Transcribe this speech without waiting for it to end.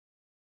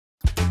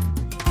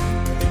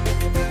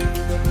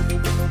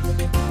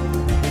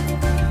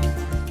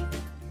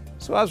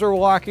So as we're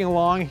walking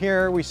along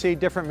here, we see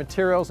different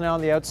materials now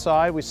on the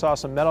outside. We saw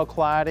some metal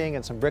cladding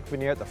and some brick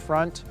veneer at the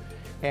front.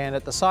 And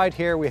at the side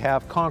here, we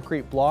have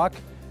concrete block.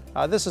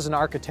 This is an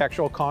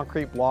architectural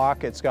concrete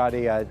block. It's got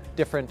a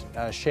different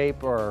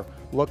shape or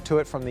look to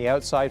it from the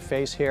outside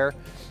face here.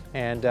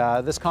 And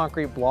this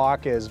concrete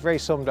block is very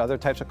similar to other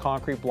types of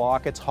concrete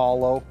block. It's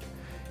hollow.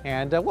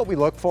 And what we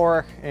look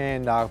for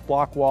in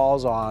block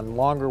walls on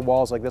longer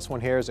walls like this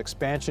one here is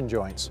expansion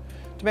joints.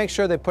 To make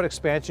sure they put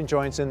expansion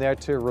joints in there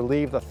to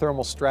relieve the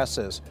thermal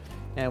stresses.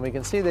 And we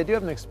can see they do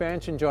have an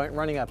expansion joint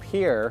running up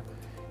here.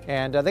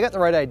 And they got the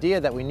right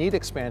idea that we need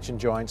expansion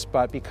joints,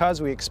 but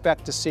because we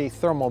expect to see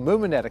thermal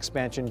movement at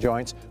expansion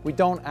joints, we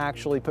don't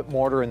actually put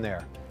mortar in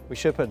there. We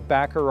should put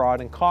backer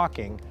rod and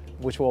caulking,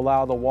 which will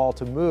allow the wall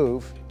to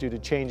move due to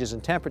changes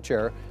in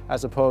temperature,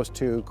 as opposed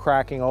to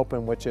cracking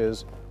open, which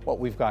is what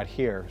we've got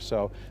here.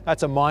 So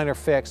that's a minor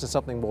fix and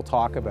something we'll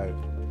talk about.